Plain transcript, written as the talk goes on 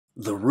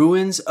The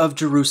ruins of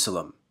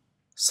Jerusalem,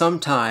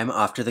 sometime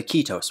after the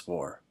Kitos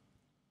War.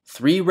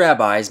 3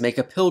 rabbis make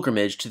a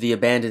pilgrimage to the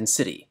abandoned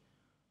city,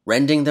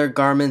 rending their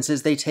garments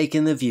as they take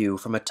in the view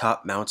from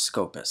atop Mount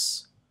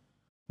Scopus.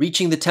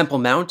 Reaching the Temple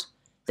Mount,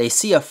 they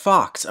see a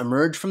fox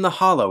emerge from the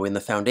hollow in the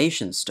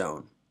foundation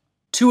stone.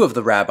 2 of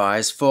the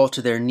rabbis fall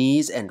to their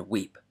knees and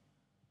weep,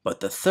 but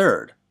the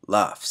 3rd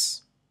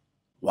laughs.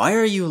 "Why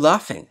are you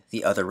laughing?"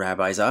 the other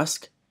rabbis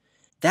ask.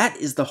 "That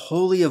is the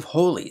Holy of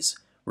Holies,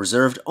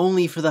 reserved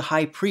only for the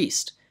high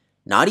priest.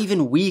 Not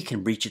even we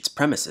can breach its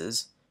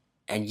premises,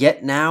 and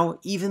yet now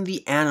even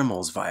the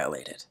animals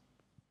violate it."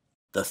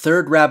 The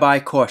 3rd rabbi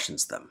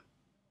cautions them.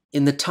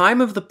 "In the time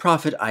of the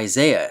prophet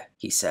Isaiah,"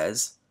 he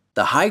says,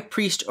 "the high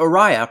priest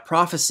Uriah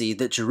prophesied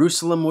that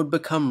Jerusalem would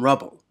become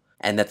rubble,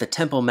 and that the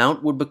Temple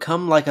Mount would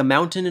become like a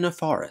mountain in a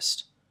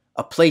forest,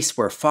 a place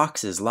where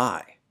foxes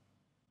lie.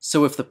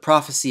 So if the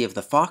prophecy of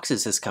the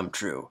foxes has come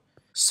true,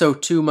 so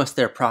too must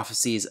their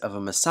prophecies of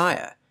a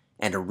Messiah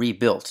and a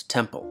rebuilt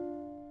temple."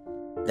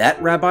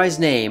 That rabbi's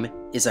name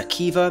is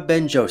Akiva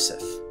ben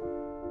Joseph,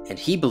 and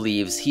he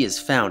believes he has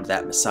found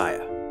that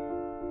Messiah.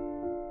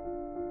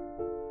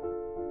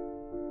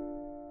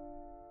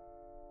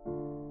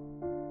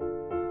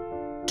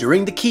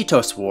 During the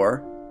Kitos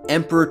War,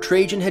 Emperor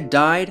Trajan had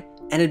died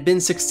and had been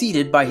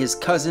succeeded by his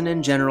cousin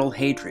and general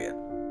Hadrian.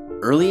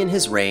 Early in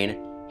his reign,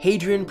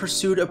 Hadrian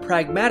pursued a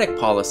pragmatic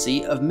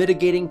policy of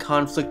mitigating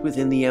conflict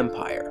within the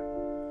empire,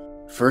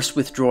 first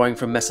withdrawing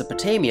from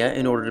Mesopotamia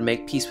in order to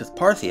make peace with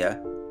Parthia,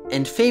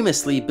 and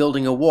famously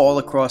building a wall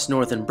across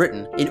northern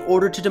Britain in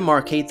order to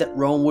demarcate that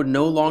Rome would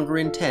no longer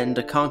intend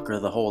to conquer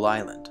the whole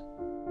island.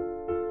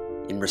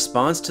 In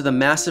response to the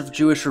massive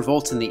Jewish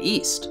revolts in the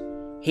east,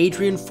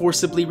 Hadrian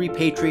forcibly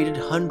repatriated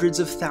hundreds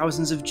of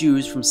thousands of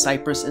Jews from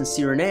Cyprus and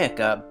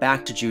Cyrenaica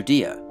back to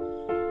Judea,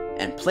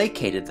 and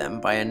placated them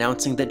by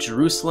announcing that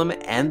Jerusalem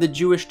and the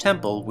Jewish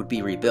temple would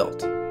be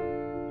rebuilt.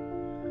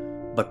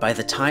 But by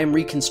the time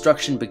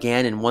reconstruction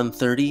began in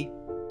 130,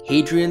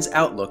 Hadrian's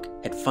outlook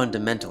had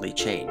fundamentally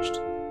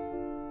changed.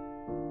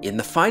 In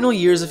the final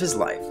years of his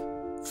life,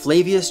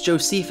 Flavius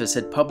Josephus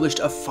had published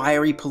a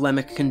fiery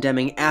polemic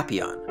condemning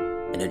Appian,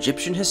 an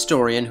Egyptian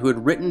historian who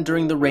had written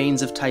during the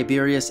reigns of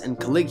Tiberius and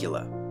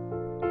Caligula.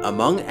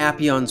 Among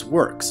Appian's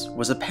works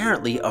was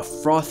apparently a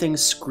frothing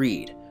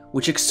screed,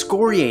 which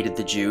excoriated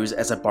the Jews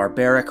as a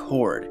barbaric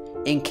horde,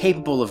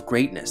 incapable of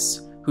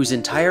greatness, whose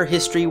entire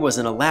history was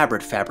an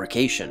elaborate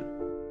fabrication.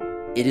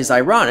 It is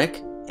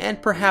ironic,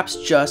 and perhaps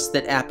just,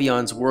 that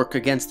Appian's work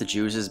against the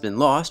Jews has been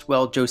lost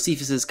while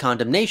Josephus's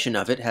condemnation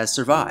of it has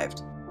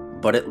survived.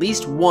 But at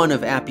least one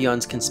of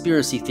Appian's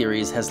conspiracy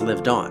theories has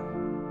lived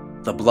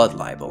on: the Blood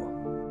Libel.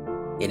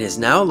 In his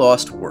now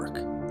lost work,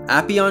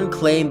 Appian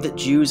claimed that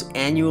Jews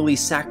annually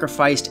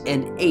sacrificed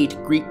and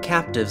ate Greek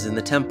captives in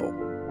the temple.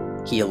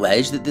 He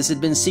alleged that this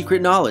had been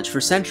secret knowledge for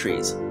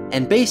centuries,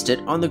 and based it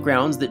on the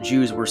grounds that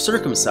Jews were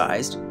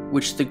circumcised,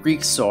 which the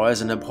Greeks saw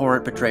as an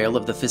abhorrent betrayal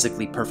of the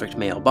physically perfect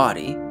male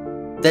body,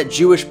 that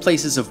Jewish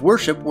places of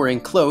worship were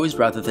enclosed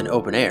rather than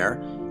open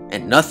air,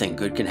 and nothing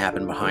good can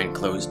happen behind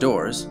closed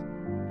doors,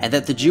 and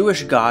that the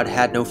Jewish God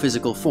had no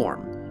physical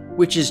form,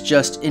 which is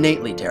just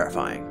innately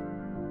terrifying.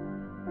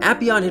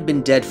 Appian had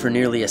been dead for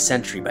nearly a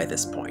century by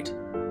this point,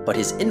 but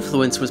his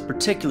influence was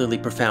particularly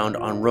profound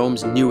on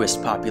Rome's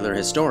newest popular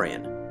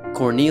historian,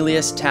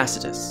 Cornelius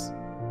Tacitus.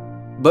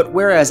 But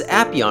whereas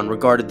Appian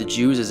regarded the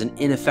Jews as an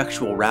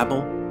ineffectual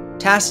rabble,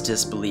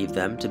 Tacitus believed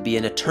them to be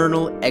an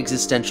eternal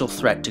existential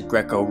threat to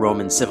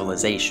Greco-Roman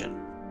civilization.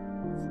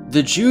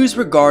 The Jews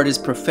regard as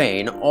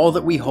profane all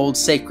that we hold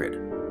sacred.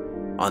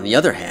 On the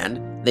other hand,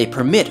 they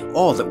permit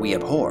all that we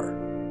abhor.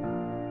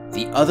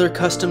 The other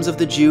customs of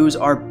the Jews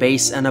are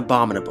base and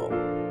abominable,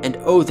 and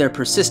owe their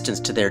persistence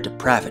to their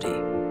depravity.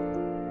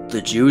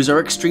 The Jews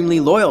are extremely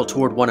loyal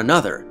toward one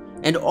another,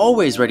 and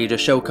always ready to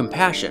show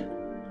compassion,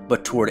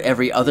 but toward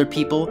every other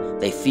people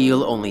they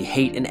feel only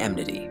hate and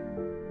enmity.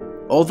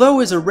 Although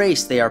as a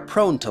race they are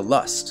prone to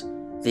lust,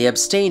 they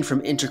abstain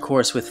from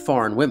intercourse with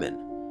foreign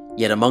women,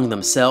 yet among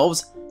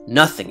themselves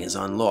nothing is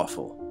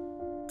unlawful.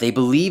 They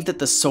believe that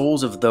the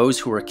souls of those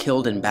who are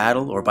killed in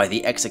battle or by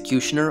the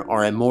executioner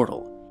are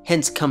immortal,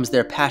 hence comes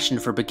their passion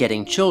for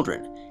begetting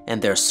children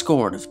and their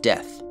scorn of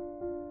death.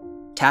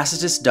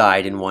 Tacitus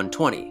died in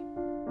 120,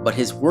 but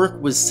his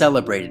work was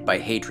celebrated by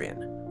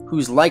Hadrian,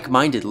 whose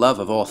like-minded love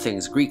of all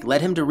things Greek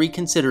led him to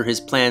reconsider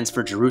his plans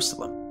for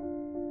Jerusalem.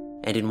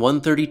 And in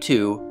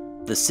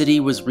 132, the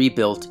city was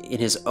rebuilt in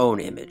his own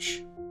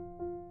image.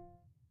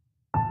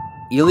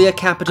 Aelia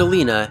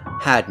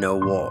Capitolina had no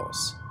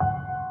walls.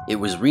 It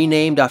was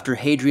renamed after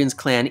Hadrian's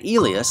clan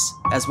Aelius,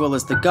 as well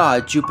as the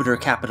god Jupiter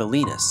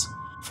Capitolinus,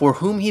 for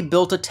whom he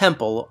built a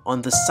temple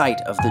on the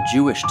site of the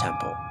Jewish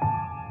temple.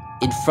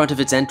 In front of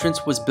its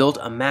entrance was built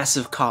a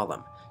massive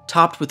column,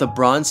 topped with a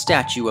bronze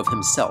statue of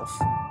himself.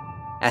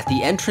 At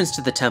the entrance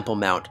to the Temple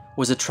Mount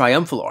was a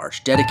triumphal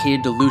arch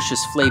dedicated to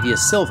Lucius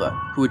Flavius Silva,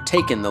 who had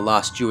taken the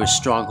lost Jewish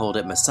stronghold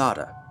at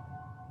Masada.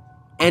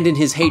 And in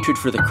his hatred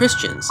for the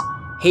Christians,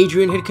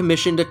 Hadrian had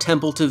commissioned a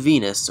temple to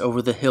Venus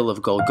over the hill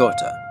of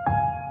Golgotha.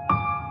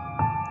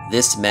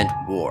 This meant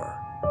war.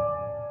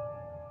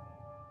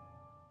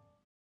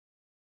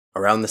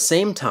 Around the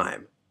same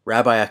time,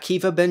 Rabbi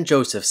Akiva ben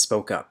Joseph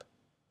spoke up.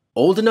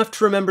 Old enough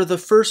to remember the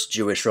first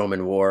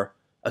Jewish-Roman war,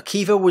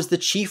 Akiva was the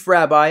chief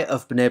rabbi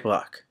of Bnei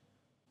Brak.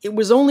 It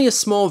was only a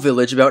small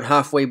village about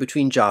halfway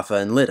between Jaffa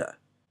and Lydda,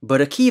 but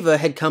Akiva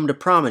had come to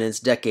prominence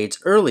decades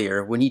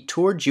earlier when he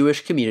toured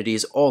Jewish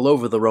communities all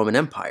over the Roman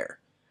Empire.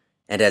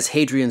 And as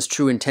Hadrian's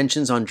true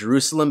intentions on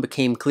Jerusalem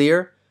became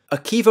clear,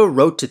 Akiva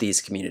wrote to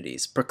these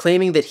communities,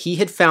 proclaiming that he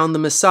had found the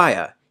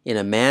Messiah in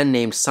a man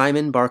named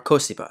Simon Bar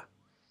Kochba.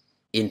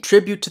 In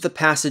tribute to the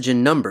passage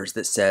in Numbers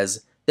that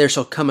says, "There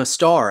shall come a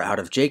star out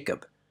of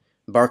Jacob,"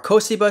 Bar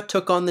Kochba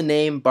took on the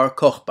name Bar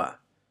Kochba,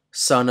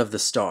 son of the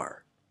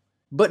star.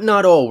 But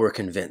not all were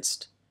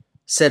convinced.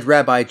 Said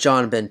Rabbi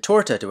John ben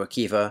Torta to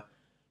Akiva,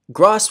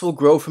 "Grass will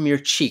grow from your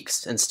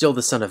cheeks, and still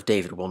the son of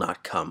David will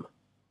not come."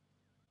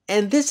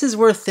 And this is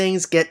where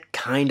things get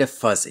kinda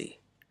fuzzy.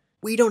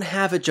 We don't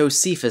have a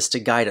Josephus to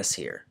guide us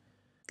here.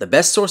 The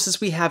best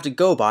sources we have to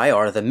go by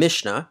are the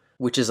Mishnah,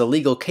 which is a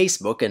legal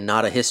casebook and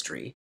not a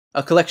history,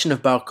 a collection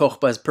of Bar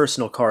Kochba's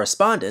personal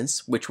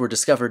correspondence, which were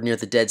discovered near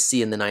the Dead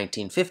Sea in the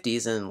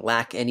 1950s and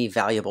lack any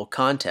valuable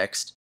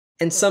context,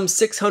 and some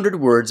 600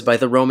 words by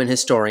the Roman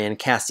historian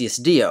Cassius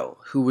Dio,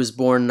 who was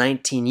born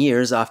 19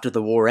 years after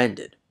the war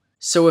ended.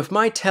 So if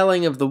my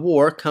telling of the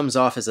war comes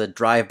off as a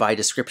drive-by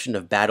description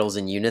of battles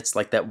and units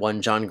like that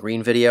one John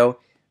Green video,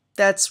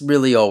 that's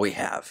really all we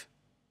have.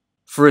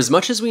 For as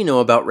much as we know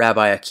about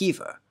Rabbi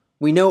Akiva,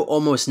 we know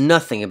almost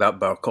nothing about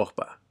Bar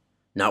Kochba.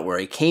 Not where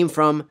he came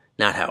from,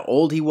 not how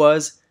old he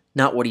was,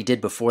 not what he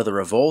did before the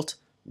revolt,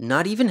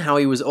 not even how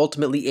he was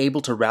ultimately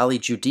able to rally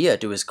Judea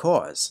to his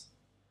cause.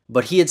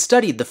 But he had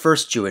studied the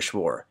First Jewish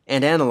War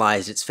and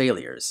analyzed its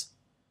failures.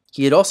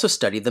 He had also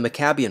studied the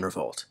Maccabean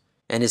Revolt,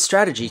 and his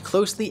strategy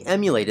closely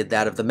emulated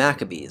that of the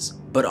Maccabees,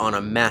 but on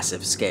a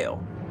massive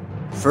scale.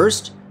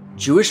 First,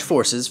 Jewish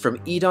forces from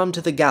Edom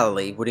to the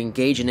Galilee would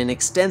engage in an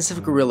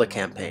extensive guerrilla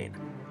campaign,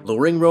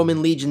 luring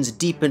Roman legions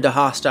deep into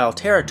hostile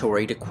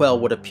territory to quell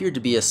what appeared to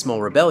be a small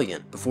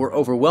rebellion before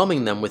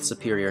overwhelming them with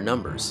superior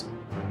numbers.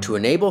 To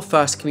enable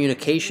fast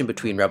communication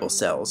between rebel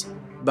cells,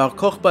 Bar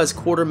Kochba's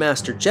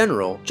quartermaster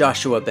general,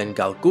 Joshua ben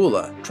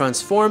Galgula,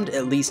 transformed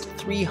at least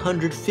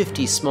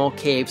 350 small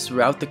caves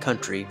throughout the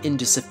country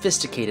into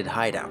sophisticated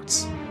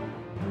hideouts.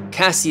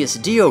 Cassius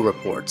Dio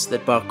reports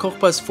that Bar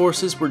Kochba's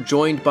forces were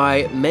joined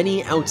by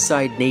many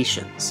outside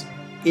nations.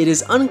 It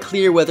is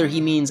unclear whether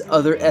he means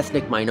other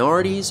ethnic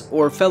minorities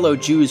or fellow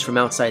Jews from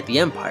outside the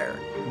empire,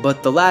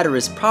 but the latter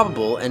is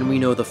probable and we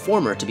know the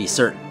former to be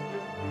certain.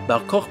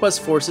 Bar Kochba's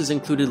forces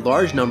included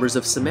large numbers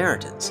of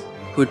Samaritans,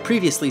 who had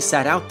previously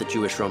sat out the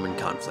Jewish-Roman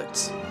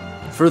conflicts.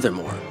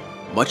 Furthermore,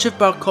 much of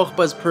Bar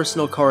Kochba's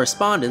personal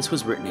correspondence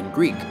was written in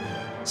Greek,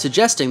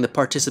 suggesting the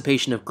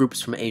participation of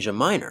groups from Asia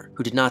Minor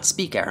who did not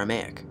speak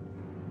Aramaic.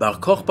 Bar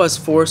Kochba's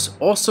force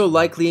also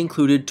likely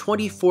included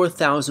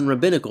 24,000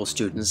 rabbinical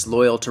students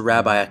loyal to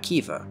Rabbi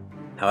Akiva.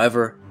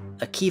 However,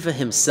 Akiva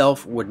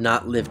himself would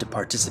not live to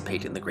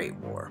participate in the Great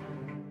War.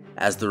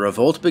 As the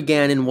revolt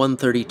began in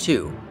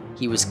 132,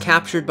 he was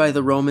captured by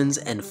the Romans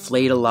and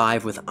flayed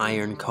alive with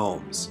iron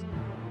combs.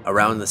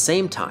 Around the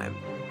same time,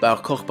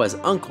 Bar Kochba's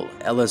uncle,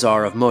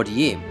 Eleazar of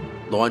Modi'im,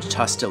 launched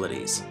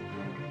hostilities.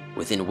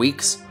 Within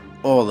weeks,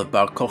 all of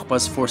Bar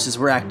Kochba's forces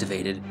were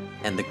activated,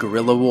 and the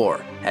guerrilla war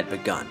had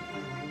begun.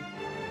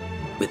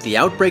 With the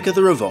outbreak of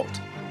the revolt,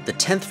 the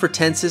 10th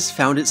Fretensis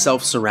found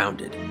itself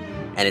surrounded,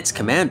 and its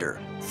commander,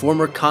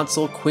 former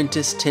consul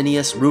Quintus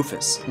Tinius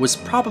Rufus, was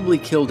probably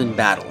killed in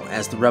battle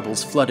as the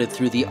rebels flooded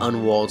through the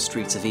unwalled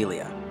streets of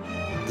Aelia.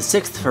 The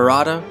 6th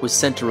Farada was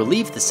sent to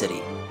relieve the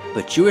city,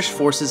 but Jewish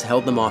forces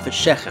held them off at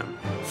Shechem,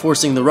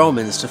 forcing the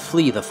Romans to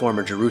flee the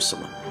former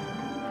Jerusalem.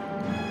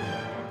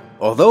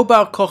 Although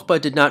Bar Kochba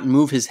did not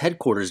move his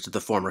headquarters to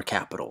the former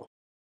capital,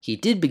 he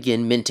did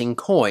begin minting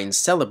coins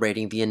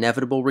celebrating the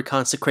inevitable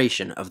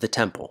reconsecration of the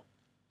temple.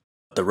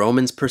 The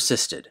Romans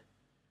persisted.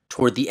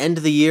 Toward the end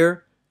of the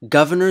year,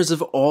 governors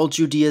of all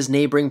Judea's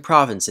neighboring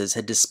provinces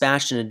had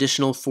dispatched an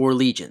additional 4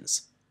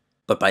 legions.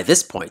 But by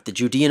this point, the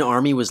Judean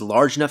army was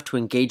large enough to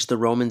engage the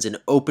Romans in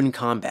open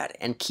combat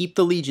and keep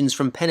the legions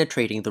from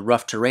penetrating the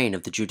rough terrain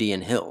of the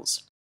Judean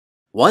hills.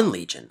 One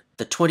legion,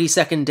 the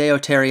 22nd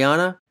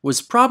Deuteriana,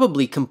 was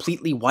probably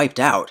completely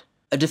wiped out,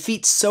 a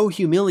defeat so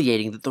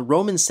humiliating that the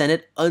Roman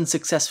Senate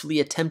unsuccessfully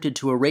attempted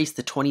to erase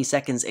the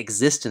 22nd's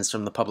existence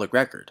from the public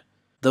record,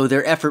 though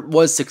their effort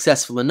was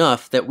successful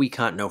enough that we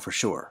can't know for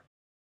sure.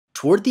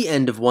 Toward the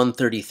end of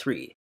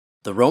 133,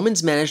 the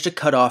Romans managed to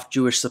cut off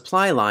Jewish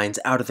supply lines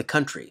out of the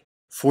country,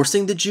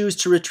 forcing the Jews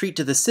to retreat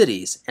to the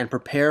cities and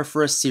prepare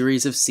for a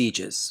series of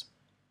sieges.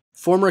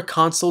 Former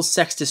consul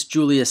Sextus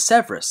Julius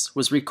Severus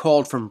was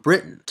recalled from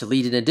Britain to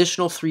lead an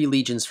additional 3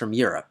 legions from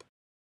Europe.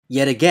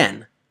 Yet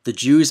again, the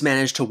Jews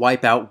managed to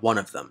wipe out one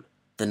of them,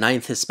 the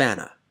 9th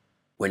Hispana.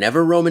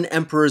 Whenever Roman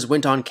emperors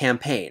went on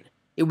campaign,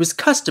 it was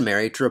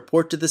customary to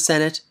report to the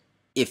Senate,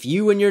 "If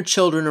you and your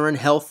children are in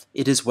health,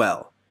 it is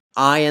well.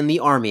 I and the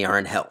army are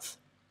in health."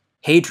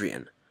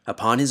 Hadrian,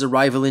 upon his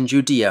arrival in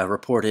Judea,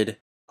 reported,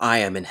 "I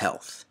am in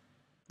health."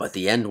 But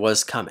the end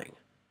was coming.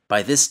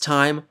 By this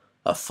time,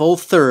 a full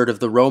third of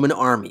the Roman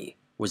army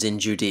was in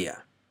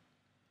Judea.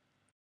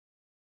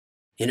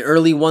 In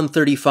early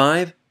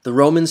 135, the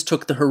Romans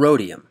took the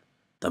Herodium,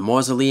 the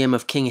mausoleum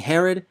of King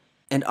Herod,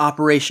 and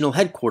operational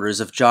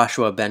headquarters of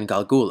Joshua ben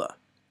Galgula.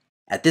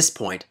 At this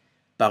point,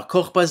 Bar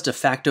Kochba's de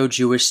facto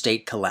Jewish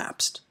state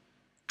collapsed.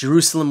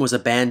 Jerusalem was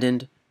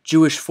abandoned,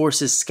 Jewish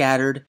forces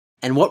scattered,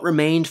 and what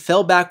remained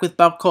fell back with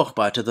Bar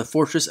Kochba to the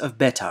fortress of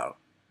Betar,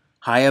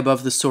 high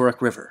above the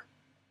Sorek River.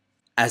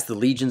 As the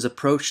legions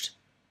approached,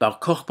 Bar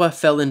Kochba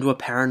fell into a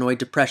paranoid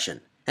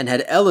depression and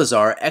had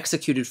Eleazar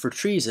executed for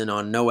treason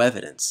on no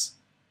evidence.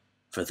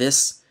 For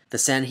this, the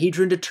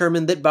Sanhedrin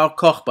determined that Bar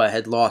Kochba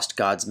had lost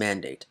God's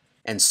mandate,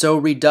 and so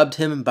redubbed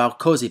him Bar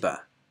Kochba,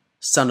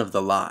 son of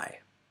the lie.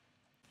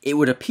 It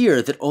would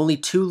appear that only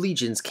 2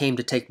 legions came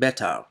to take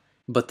Betar,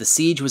 but the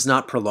siege was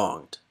not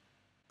prolonged.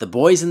 The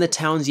boys in the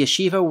town's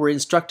yeshiva were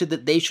instructed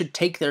that they should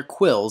take their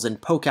quills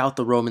and poke out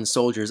the Roman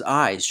soldiers'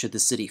 eyes should the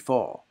city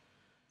fall,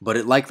 but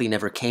it likely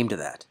never came to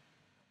that.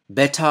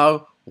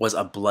 Betar was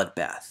a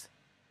bloodbath.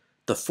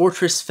 The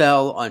fortress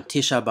fell on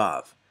Tisha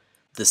B'Av,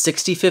 the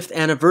 65th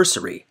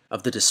anniversary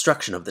of the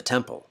destruction of the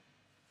temple.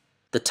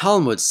 The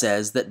Talmud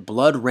says that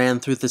blood ran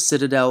through the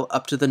citadel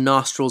up to the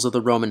nostrils of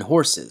the Roman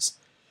horses,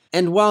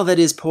 and while that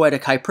is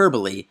poetic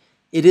hyperbole,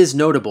 it is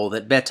notable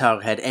that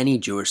Betar had any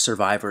Jewish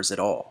survivors at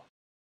all.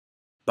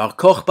 Bar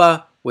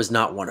Kochba was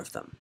not one of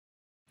them.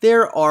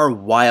 There are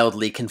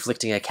wildly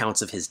conflicting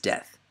accounts of his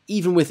death,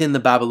 even within the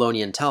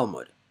Babylonian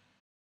Talmud.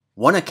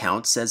 One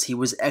account says he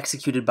was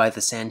executed by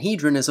the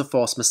Sanhedrin as a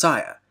false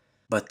messiah,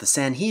 but the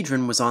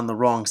Sanhedrin was on the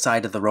wrong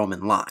side of the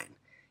Roman line,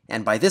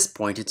 and by this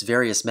point its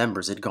various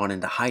members had gone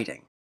into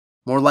hiding.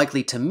 More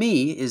likely to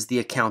me is the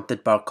account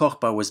that Bar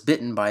Kochba was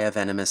bitten by a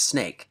venomous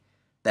snake,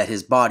 that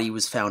his body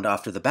was found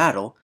after the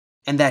battle,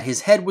 and that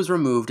his head was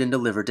removed and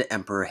delivered to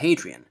Emperor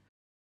Hadrian.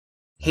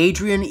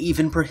 Hadrian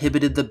even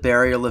prohibited the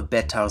burial of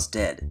Betar's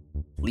dead,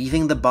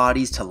 leaving the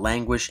bodies to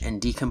languish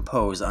and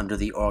decompose under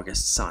the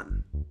August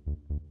sun.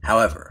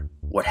 However,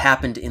 what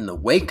happened in the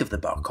wake of the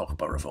Bar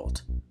Kochba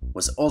Revolt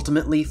was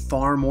ultimately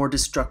far more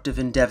destructive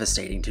and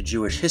devastating to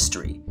Jewish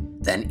history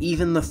than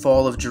even the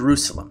fall of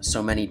Jerusalem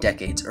so many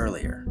decades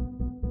earlier.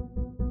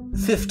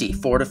 50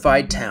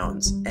 fortified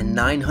towns and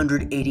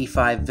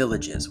 985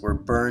 villages were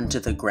burned to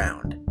the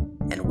ground,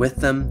 and with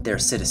them their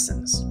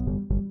citizens.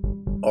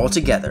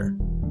 Altogether,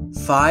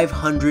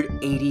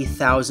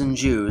 580,000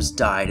 Jews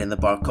died in the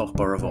Bar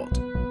Kochba Revolt,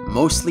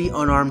 mostly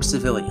unarmed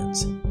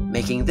civilians,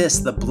 making this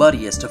the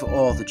bloodiest of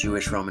all the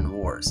Jewish-Roman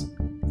wars,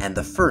 and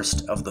the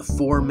first of the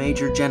 4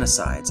 major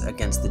genocides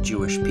against the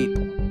Jewish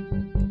people.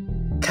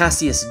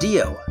 Cassius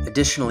Dio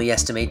additionally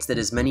estimates that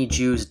as many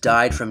Jews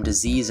died from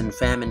disease and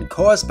famine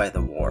caused by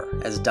the war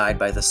as died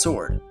by the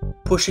sword,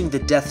 pushing the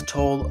death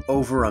toll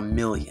over 1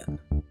 million.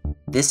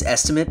 This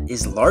estimate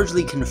is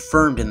largely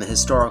confirmed in the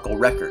historical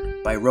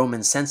record by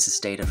Roman census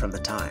data from the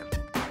time.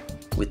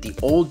 With the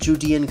old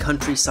Judean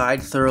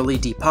countryside thoroughly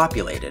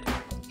depopulated,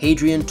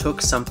 Hadrian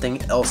took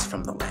something else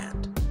from the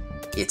land: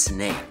 its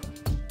name.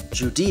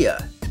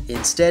 Judea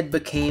instead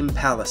became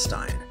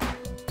Palestine,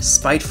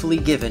 spitefully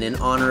given in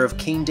honor of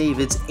King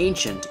David's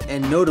ancient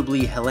and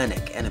notably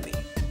Hellenic enemy.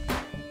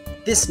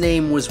 This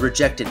name was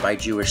rejected by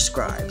Jewish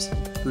scribes,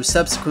 who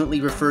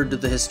subsequently referred to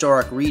the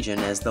historic region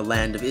as the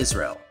Land of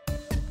Israel.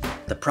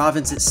 The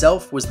province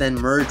itself was then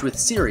merged with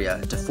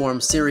Syria to form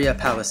Syria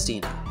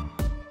Palestina.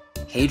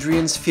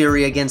 Hadrian's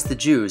fury against the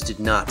Jews did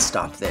not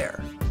stop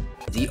there.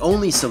 The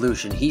only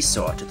solution he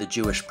saw to the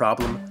Jewish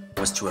problem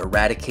was to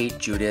eradicate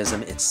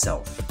Judaism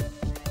itself.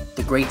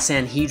 The Great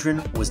Sanhedrin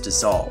was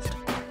dissolved.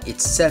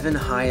 Its 7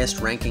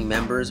 highest-ranking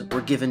members were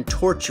given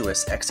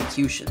tortuous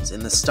executions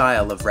in the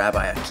style of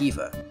Rabbi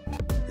Akiva.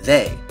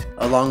 They,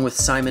 along with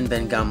Simon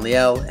ben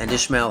Gamliel and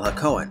Ishmael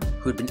HaKohen,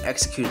 who'd been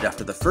executed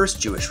after the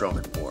First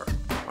Jewish-Roman War,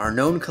 are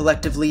known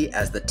collectively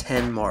as the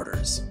 10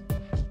 Martyrs.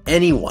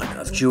 Anyone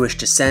of Jewish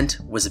descent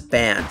was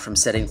banned from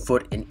setting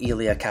foot in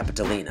Aelia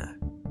Capitolina.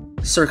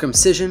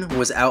 Circumcision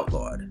was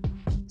outlawed.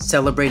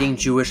 Celebrating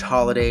Jewish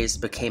holidays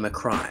became a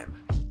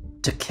crime.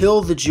 To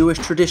kill the Jewish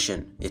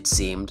tradition, it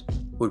seemed,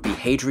 would be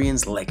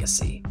Hadrian's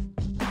legacy.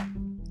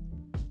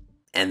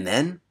 And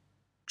then,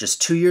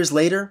 just 2 years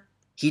later,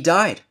 he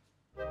died.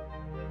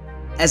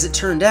 As it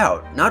turned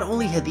out, not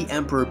only had the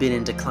emperor been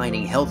in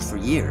declining health for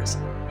years,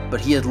 but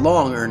he had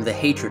long earned the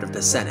hatred of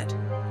the Senate,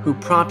 who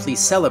promptly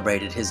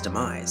celebrated his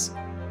demise.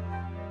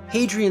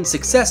 Hadrian's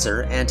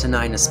successor,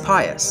 Antoninus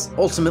Pius,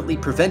 ultimately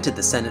prevented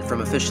the Senate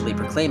from officially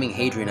proclaiming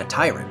Hadrian a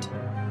tyrant,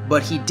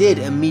 but he did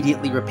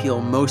immediately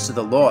repeal most of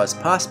the laws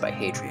passed by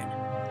Hadrian,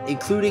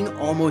 including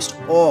almost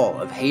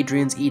all of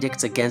Hadrian's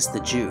edicts against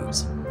the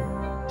Jews.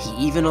 He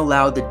even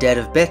allowed the dead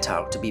of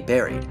Betar to be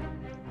buried,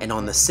 and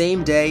on the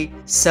same day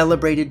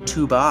celebrated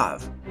Tu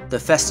B'Av, the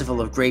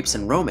festival of grapes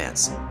and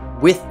romance,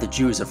 with the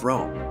Jews of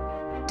Rome,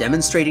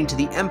 demonstrating to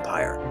the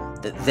empire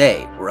that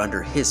they were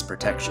under his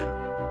protection.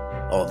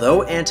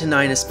 Although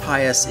Antoninus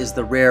Pius is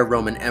the rare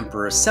Roman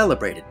emperor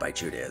celebrated by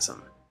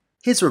Judaism,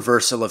 his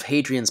reversal of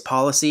Hadrian's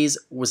policies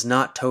was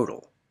not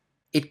total.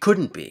 It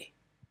couldn't be.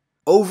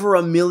 Over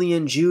 1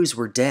 million Jews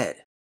were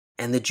dead,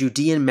 and the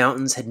Judean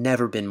mountains had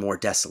never been more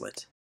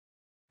desolate.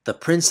 The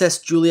Princess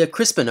Julia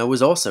Crispina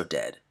was also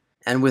dead,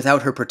 and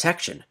without her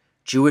protection,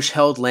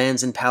 Jewish-held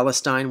lands in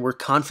Palestine were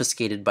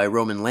confiscated by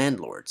Roman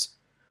landlords,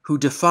 who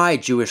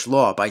defied Jewish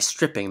law by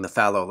stripping the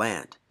fallow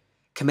land,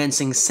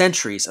 commencing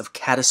centuries of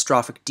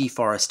catastrophic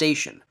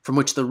deforestation from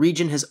which the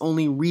region has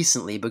only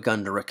recently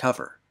begun to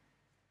recover.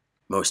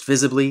 Most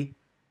visibly,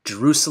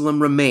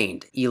 Jerusalem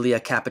remained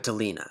Aelia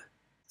Capitolina.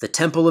 The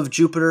Temple of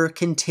Jupiter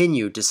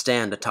continued to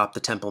stand atop the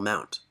Temple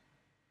Mount.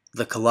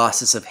 The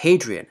Colossus of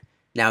Hadrian,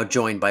 now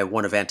joined by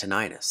one of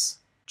Antoninus.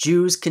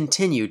 Jews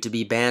continued to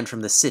be banned from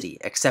the city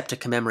except to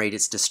commemorate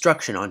its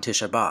destruction on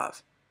Tisha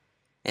B'Av,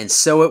 and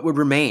so it would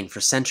remain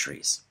for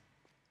centuries.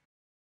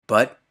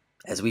 But,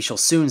 as we shall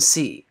soon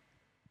see,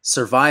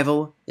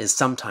 survival is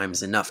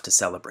sometimes enough to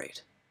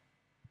celebrate.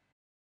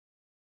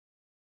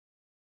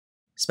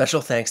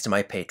 Special thanks to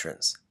my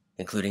patrons,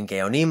 including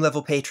Gaonim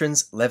level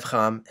patrons Lev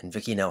Cham and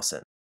Vicky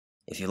Nelson.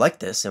 If you like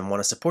this and want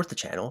to support the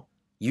channel,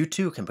 you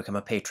too can become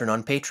a patron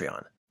on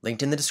Patreon,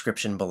 linked in the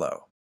description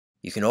below.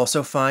 You can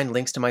also find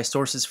links to my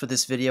sources for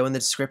this video in the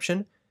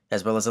description,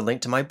 as well as a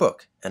link to my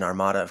book, An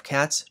Armada of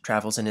Cats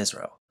Travels in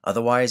Israel.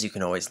 Otherwise, you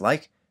can always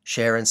like,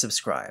 share, and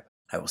subscribe.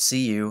 I will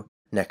see you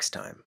next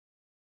time.